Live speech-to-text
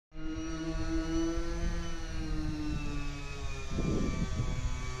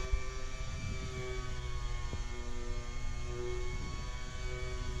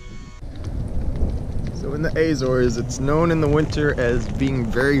in the Azores. It's known in the winter as being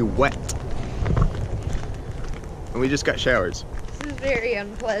very wet. And we just got showers. This is very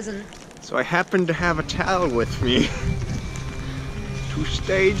unpleasant. So I happen to have a towel with me to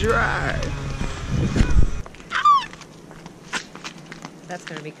stay dry. That's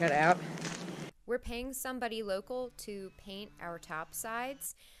gonna be cut out. We're paying somebody local to paint our top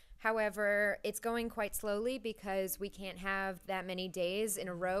sides. However, it's going quite slowly because we can't have that many days in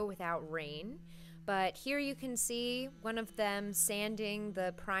a row without rain. But here you can see one of them sanding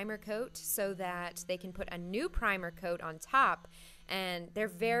the primer coat so that they can put a new primer coat on top, and they're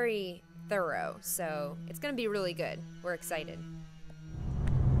very thorough, so it's gonna be really good. We're excited.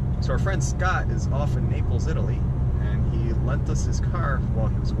 So our friend Scott is off in Naples, Italy, and he lent us his car while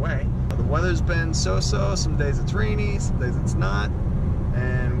he was away. The weather's been so-so, some days it's rainy, some days it's not,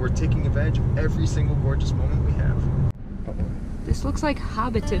 and we're taking advantage of every single gorgeous moment we have. This looks like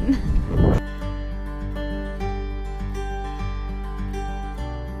Hobbiton.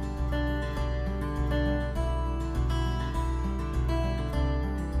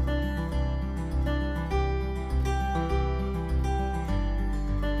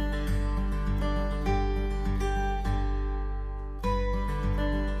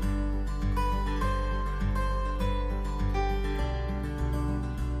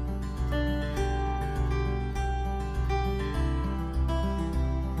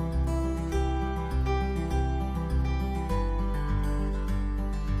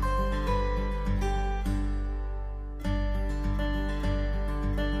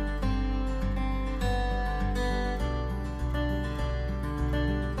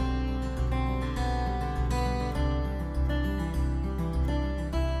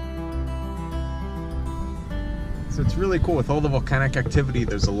 So it's really cool with all the volcanic activity.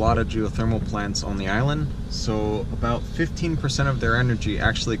 There's a lot of geothermal plants on the island. So about 15% of their energy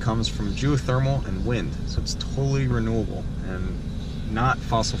actually comes from geothermal and wind. So it's totally renewable and not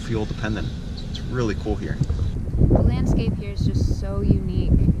fossil fuel dependent. So it's really cool here. The landscape here is just so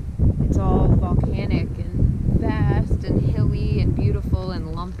unique. It's all volcanic and vast and hilly and beautiful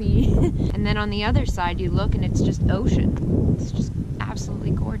and lumpy. And then on the other side you look and it's just ocean. It's just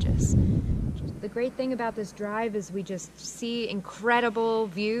absolutely gorgeous. The great thing about this drive is we just see incredible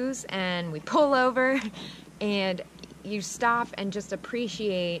views and we pull over and you stop and just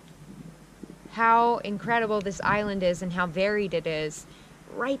appreciate how incredible this island is and how varied it is.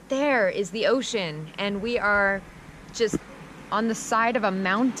 Right there is the ocean and we are just on the side of a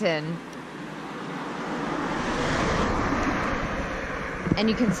mountain. And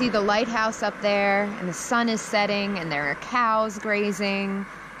you can see the lighthouse up there and the sun is setting and there are cows grazing.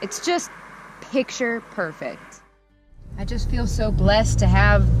 It's just picture perfect. I just feel so blessed to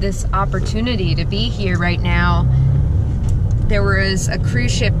have this opportunity to be here right now. There was a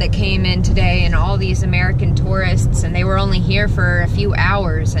cruise ship that came in today and all these American tourists, and they were only here for a few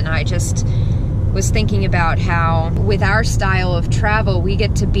hours, and I just was thinking about how with our style of travel we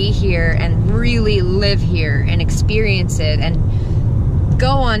get to be here and really live here and experience it and go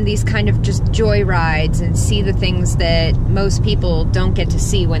on these kind of just joy rides and see the things that most people don't get to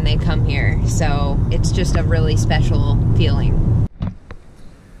see when they come here. So it's just a really special feeling.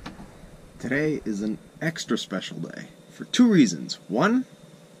 Today is an extra special day for two reasons. One,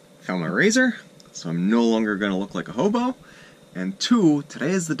 I found my razor, so I'm no longer going to look like a hobo. And two, today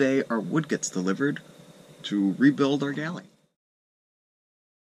is the day our wood gets delivered to rebuild our galley.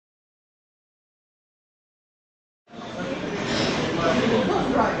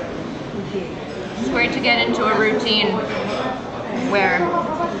 It's great to get into a routine where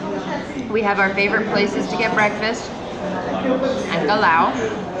we have our favorite places to get breakfast and galao,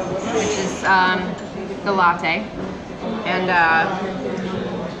 which is the latte. And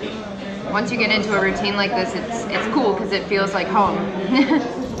once you get into a routine like this, it's cool because it feels like home.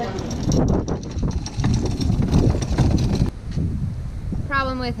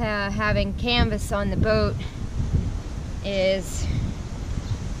 Problem with having canvas on the boat is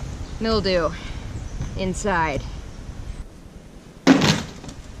mildew inside.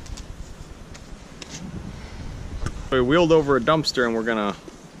 We wheeled over a dumpster and we're gonna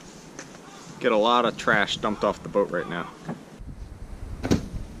get a lot of trash dumped off the boat right now.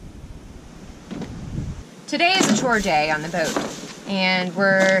 Today is a chore day on the boat and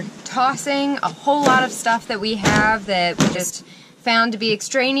we're tossing a whole lot of stuff that we have that we just found to be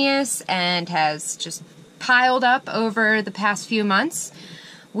extraneous and has just piled up over the past few months.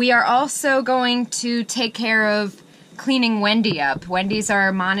 We are also going to take care of cleaning Wendy up. Wendy's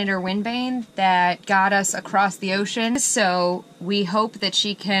our monitor windbane that got us across the ocean, so we hope that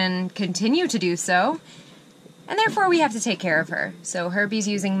she can continue to do so, and therefore we have to take care of her. So Herbie's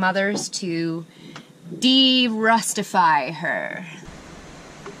using mothers to de-rustify her.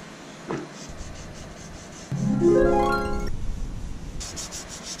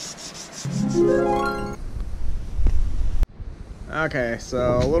 Okay,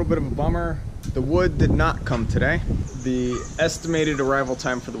 so a little bit of a bummer. The wood did not come today. The estimated arrival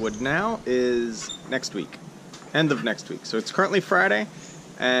time for the wood now is next week. End of next week. So it's currently Friday,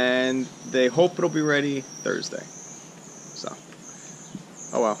 and they hope it'll be ready Thursday. So,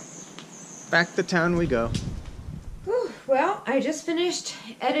 oh well. Back to town we go. Whew, well, I just finished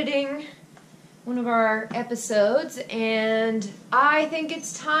editing one of our episodes, and I think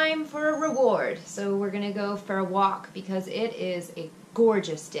it's time for a reward. So we're gonna go for a walk because it is a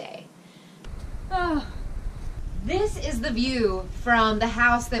gorgeous day. Oh, this is the view from the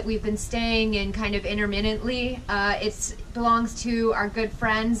house that we've been staying in kind of intermittently. It belongs to our good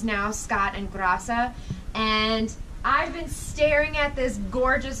friends now, Scott and Grasa, and I've been staring at this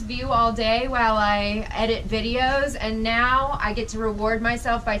gorgeous view all day while I edit videos, and now I get to reward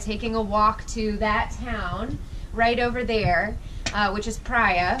myself by taking a walk to that town right over there, which is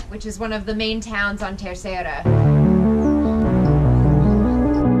Praia, which is one of the main towns on Terceira.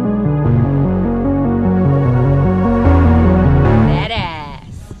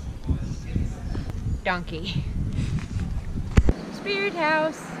 Badass. Donkey. Spirit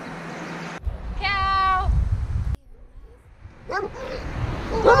house. Cow.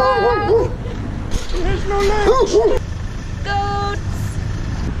 There's no legs.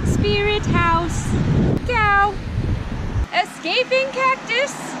 Goats. Spirit house. Cow. Escaping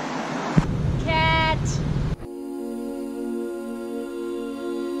cactus. Cat.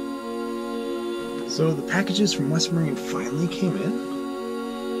 So the packages from West Marine finally came in.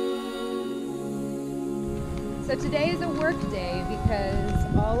 So today is a work day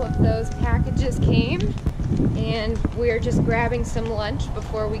because all of those packages came, and we're just grabbing some lunch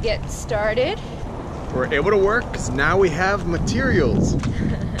before we get started. We're able to work because now we have materials.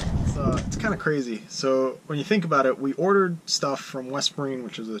 It's kind of crazy. So when you think about it, we ordered stuff from West Marine,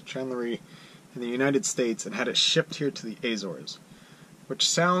 which is a chandlery in the United States, and had it shipped here to the Azores, which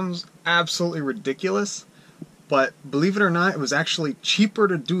sounds absolutely ridiculous, but believe it or not, it was actually cheaper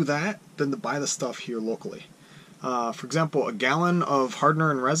to do that than to buy the stuff here locally. For example, a gallon of hardener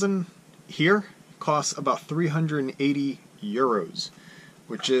and resin here costs about 380 euros,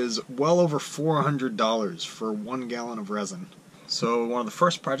 which is well over $400 for 1 gallon of resin. So one of the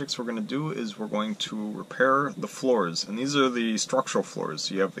first projects we're going to do is we're going to repair the floors, and these are the structural floors.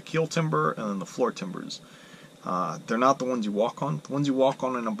 So you have the keel timber and then the floor timbers. They're not the ones you walk on. The ones you walk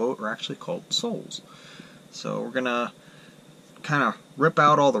on in a boat are actually called soles. So we're going to kind of rip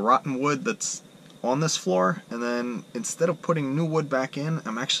out all the rotten wood that's on this floor, and then instead of putting new wood back in,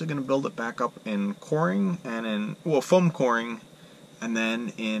 I'm actually going to build it back up in coring and in, well, foam coring, and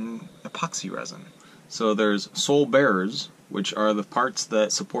then in epoxy resin. So there's sole bearers, which are the parts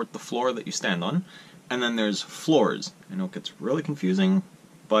that support the floor that you stand on, and then there's floors. I know it gets really confusing,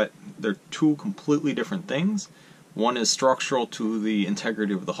 but they're two completely different things. One is structural to the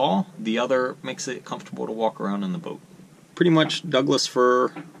integrity of the hull, the other makes it comfortable to walk around in the boat. Pretty much Douglas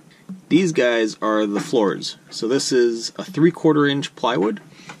fir. These guys are the floors. So this is a 3/4 inch plywood.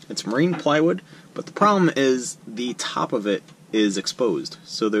 It's marine plywood, but the problem is the top of it is exposed.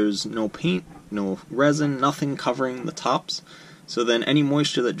 So there's no paint, no resin, nothing covering the tops. So then any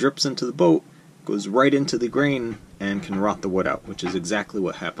moisture that drips into the boat goes right into the grain and can rot the wood out, which is exactly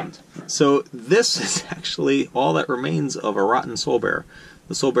what happened. So this is actually all that remains of a rotten sole bearer.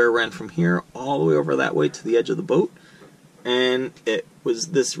 The sole bearer ran from here all the way over that way to the edge of the boat, and it was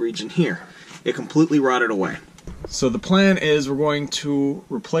this region here. It completely rotted away. So the plan is we're going to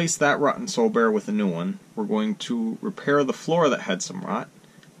replace that rotten sole bearer with a new one. We're going to repair the floor that had some rot,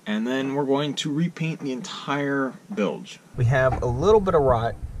 and then we're going to repaint the entire bilge. We have a little bit of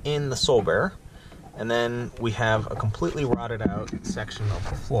rot in the sole bearer, and then we have a completely rotted out section of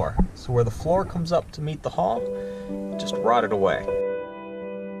the floor. So where the floor comes up to meet the hull, it just rotted away.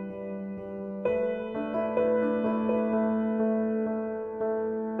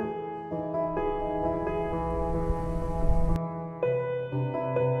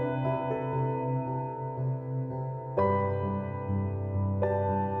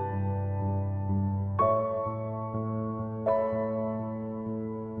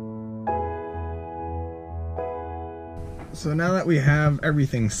 So now that we have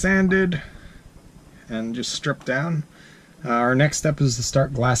everything sanded and just stripped down, our next step is to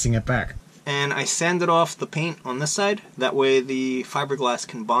start glassing it back. And I sanded off the paint on this side, that way the fiberglass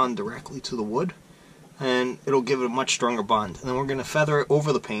can bond directly to the wood, and it'll give it a much stronger bond. And then we're going to feather it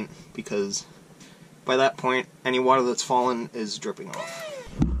over the paint, because by that point any water that's fallen is dripping off.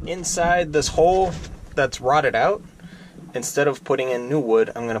 Inside this hole that's rotted out, instead of putting in new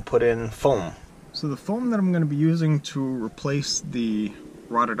wood, I'm going to put in foam. So the foam that I'm going to be using to replace the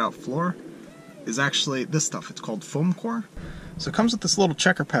rotted out floor is actually this stuff. It's called foam core. So it comes with this little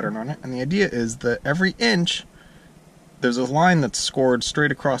checker pattern on it, and the idea is that every inch there's a line that's scored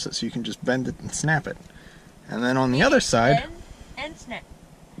straight across it, so you can just bend it and snap it. And then on the other side, Bend and snap.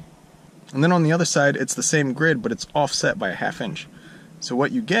 And then on the other side, it's the same grid, but it's offset by a ½ inch. So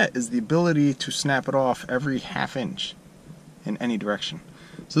what you get is the ability to snap it off every ½ inch in any direction.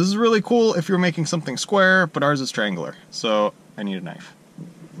 So this is really cool if you're making something square, but ours is triangular, so I need a knife.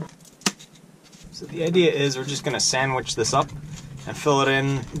 So the idea is we're just going to sandwich this up and fill it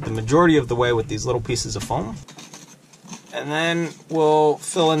in the majority of the way with these little pieces of foam. And then we'll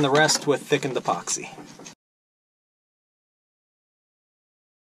fill in the rest with thickened epoxy.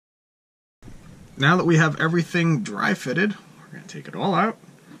 Now that we have everything dry fitted, we're going to take it all out,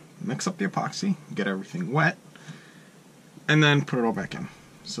 mix up the epoxy, get everything wet, and then put it all back in.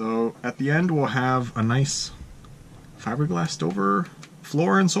 So at the end we'll have a nice fiberglassed over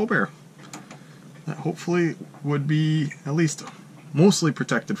floor and Solbear that hopefully would be at least mostly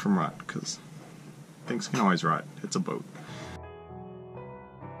protected from rot, because things can always rot. It's a boat.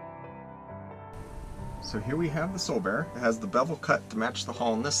 So here we have the Solbear. It has the bevel cut to match the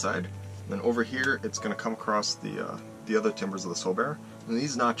hull on this side. Then over here it's going to come across the other timbers of the Solbear. And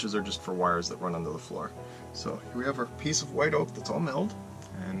these notches are just for wires that run under the floor. So here we have our piece of white oak that's all milled,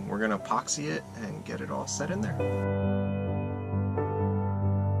 and we're going to epoxy it and get it all set in there.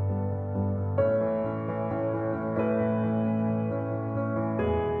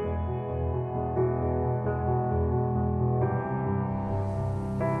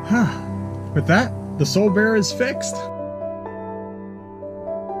 With that, the Solbear is fixed.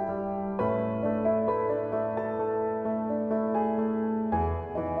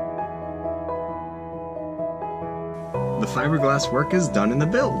 The fiberglass work is done in the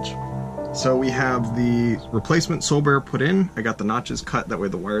bilge. So we have the replacement Solbear put in. I got the notches cut, that way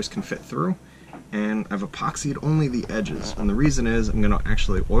the wires can fit through. And I've epoxied only the edges. And the reason is I'm going to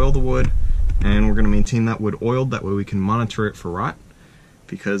actually oil the wood, and we're going to maintain that wood oiled, that way we can monitor it for rot.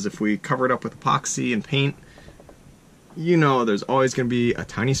 Because if we cover it up with epoxy and paint, you know there's always going to be a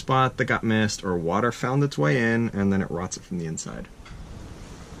tiny spot that got missed or water found its way in, and then it rots it from the inside.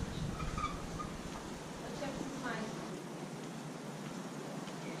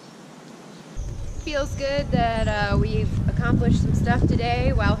 Feels good that we've accomplished some stuff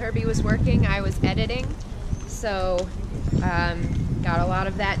today. While Herbie was working, I was editing, so got a lot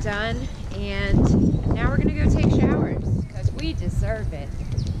of that done, and now we're gonna go take showers because we deserve it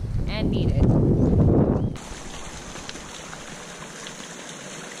and need it.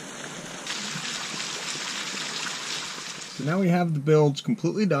 So now we have the bilge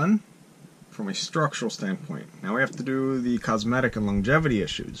completely done from a structural standpoint. Now we have to do the cosmetic and longevity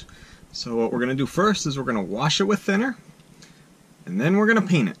issues. So what we're going to do first is we're going to wash it with thinner, and then we're going to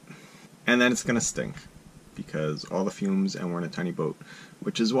paint it. And then it's going to stink, because all the fumes, and we're in a tiny boat.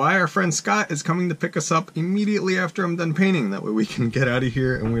 Which is why our friend Scott is coming to pick us up immediately after I'm done painting. That way we can get out of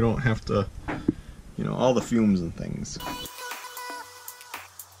here and we don't have to, you know, all the fumes and things.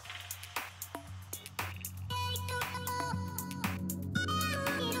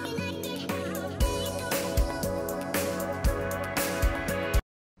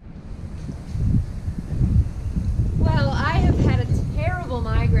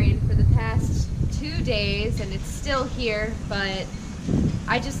 And it's still here, but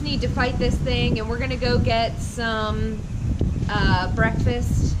I just need to fight this thing, and we're gonna go get some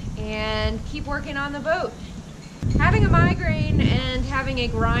breakfast and keep working on the boat. Having a migraine and having a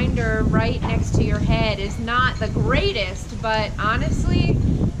grinder right next to your head is not the greatest, but honestly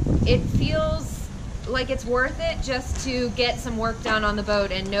it feels like it's worth it just to get some work done on the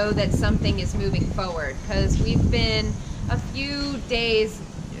boat and know that something is moving forward, because we've been a few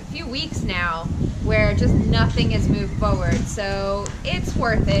weeks now where just nothing has moved forward. So it's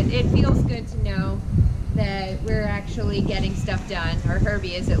worth it. It feels good to know that we're actually getting stuff done, or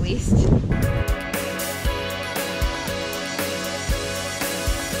Herbie is at least.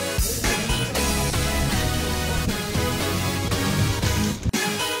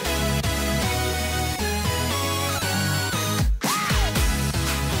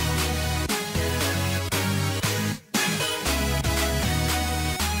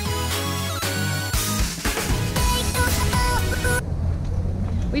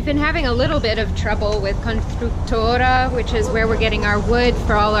 We've been having a little bit of trouble with Constructora, which is where we're getting our wood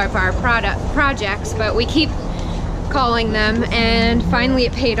for all of our projects, but we keep calling them, and finally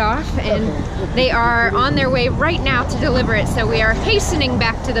it paid off, and they are on their way right now to deliver it, so we are hastening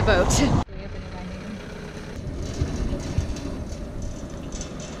back to the boat.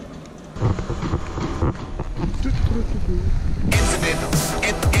 Infinite power,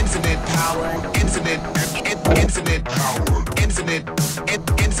 infinite power, infinite power, infinite power, infinite power,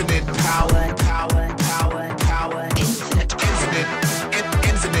 infinite power.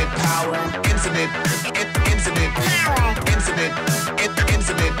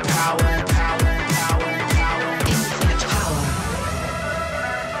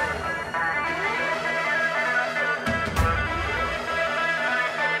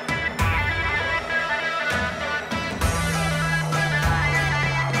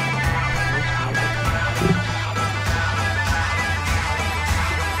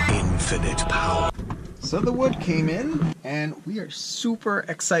 Infinite power. So the wood came in, and we are super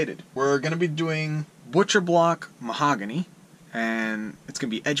excited. We're gonna be doing butcher block mahogany, and it's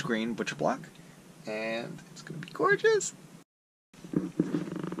gonna be edge grain butcher block, and it's gonna be gorgeous.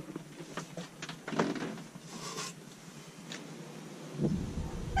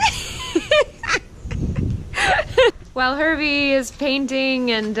 While Herby is painting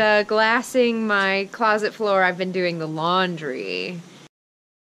and glassing my closet floor, I've been doing the laundry.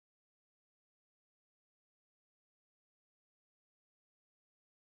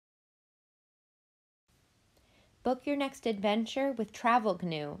 Book your next adventure with Travel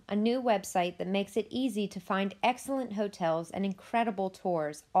Canoe, a new website that makes it easy to find excellent hotels and incredible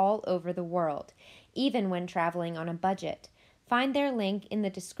tours all over the world, even when traveling on a budget. Find their link in the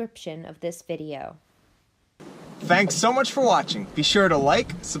description of this video. Thanks so much for watching. Be sure to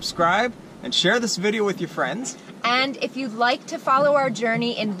like, subscribe, and share this video with your friends. And if you'd like to follow our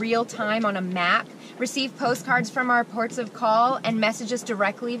journey in real time on a map, receive postcards from our ports of call, and message us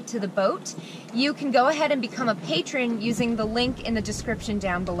directly to the boat, you can go ahead and become a patron using the link in the description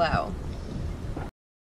down below.